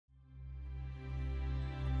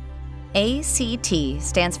ACT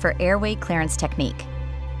stands for Airway Clearance Technique.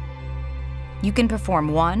 You can perform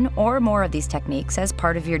one or more of these techniques as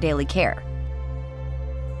part of your daily care.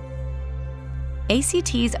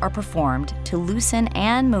 ACTs are performed to loosen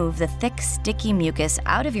and move the thick, sticky mucus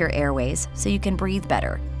out of your airways so you can breathe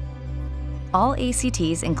better. All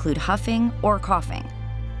ACTs include huffing or coughing.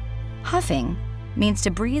 Huffing means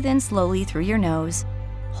to breathe in slowly through your nose,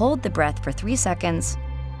 hold the breath for 3 seconds,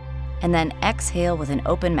 and then exhale with an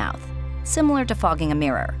open mouth, similar to fogging a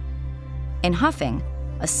mirror. In huffing,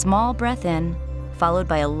 a small breath in, followed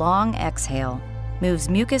by a long exhale, moves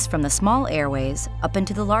mucus from the small airways up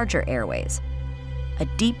into the larger airways. A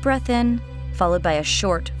deep breath in, followed by a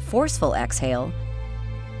short, forceful exhale,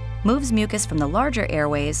 moves mucus from the larger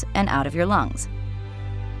airways and out of your lungs.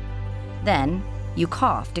 Then, you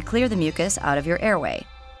cough to clear the mucus out of your airway.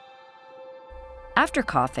 After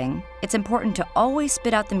coughing, it's important to always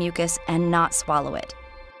spit out the mucus and not swallow it.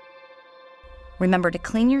 Remember to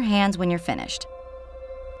clean your hands when you're finished.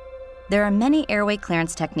 There are many airway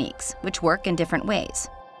clearance techniques which work in different ways.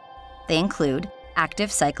 They include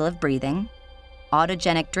active cycle of breathing,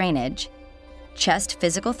 autogenic drainage, chest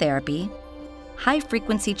physical therapy,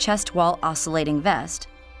 high-frequency chest wall oscillating vest,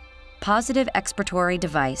 positive expiratory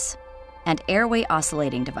device, and airway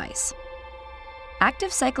oscillating device.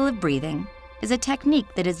 Active cycle of breathing is a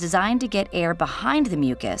technique that is designed to get air behind the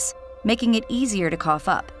mucus, making it easier to cough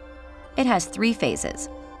up. It has 3 phases.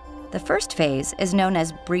 The first phase is known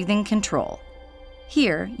as breathing control.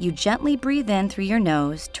 Here, you gently breathe in through your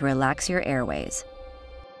nose to relax your airways.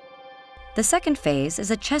 The second phase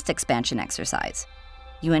is a chest expansion exercise.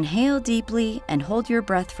 You inhale deeply and hold your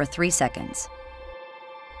breath for 3 seconds.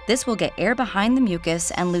 This will get air behind the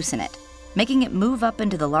mucus and loosen it, making it move up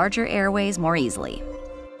into the larger airways more easily.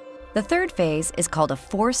 The third phase is called a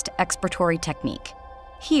forced expiratory technique.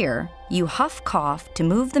 Here, you huff-cough to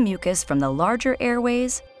move the mucus from the larger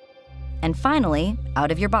airways and finally,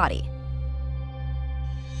 out of your body.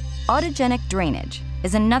 Autogenic drainage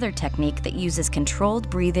is another technique that uses controlled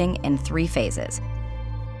breathing in 3 phases.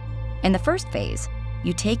 In the first phase,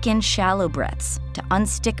 you take in shallow breaths to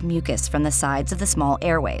unstick mucus from the sides of the small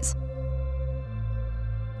airways.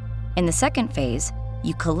 In the second phase,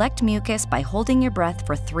 you collect mucus by holding your breath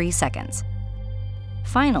for 3 seconds.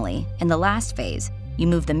 Finally, in the last phase, you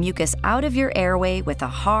move the mucus out of your airway with a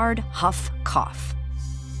hard huff-cough.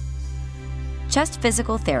 Chest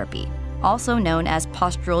physical therapy, also known as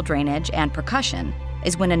postural drainage and percussion,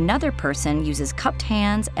 is when another person uses cupped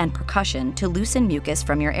hands and percussion to loosen mucus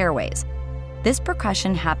from your airways. This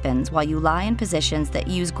percussion happens while you lie in positions that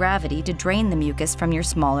use gravity to drain the mucus from your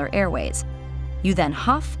smaller airways. You then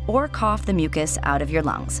huff or cough the mucus out of your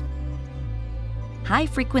lungs.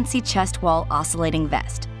 High-frequency chest wall oscillating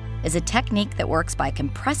vest is a technique that works by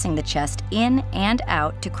compressing the chest in and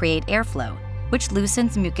out to create airflow, which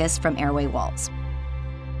loosens mucus from airway walls.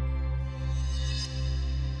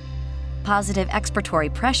 Positive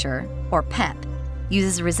expiratory pressure, or PEP,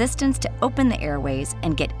 uses resistance to open the airways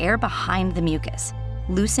and get air behind the mucus,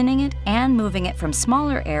 loosening it and moving it from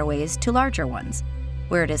smaller airways to larger ones,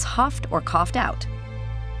 where it is huffed or coughed out.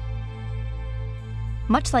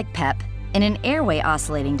 Much like PEP, in an airway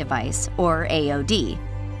oscillating device, or AOD,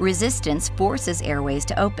 resistance forces airways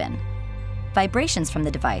to open. Vibrations from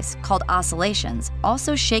the device, called oscillations,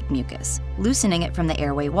 also shake mucus, loosening it from the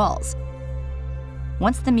airway walls.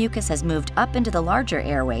 Once the mucus has moved up into the larger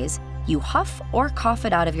airways, you huff or cough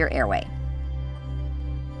it out of your airway.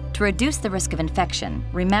 To reduce the risk of infection,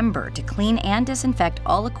 remember to clean and disinfect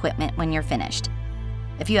all equipment when you're finished.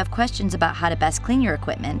 If you have questions about how to best clean your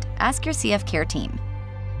equipment, ask your CF Care team.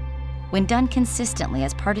 When done consistently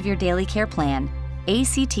as part of your daily care plan,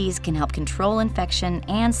 ACTs can help control infection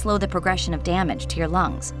and slow the progression of damage to your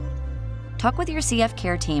lungs. Talk with your CF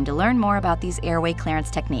Care team to learn more about these airway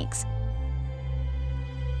clearance techniques.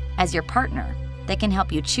 As your partner, they can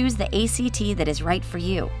help you choose the ACT that is right for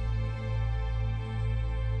you.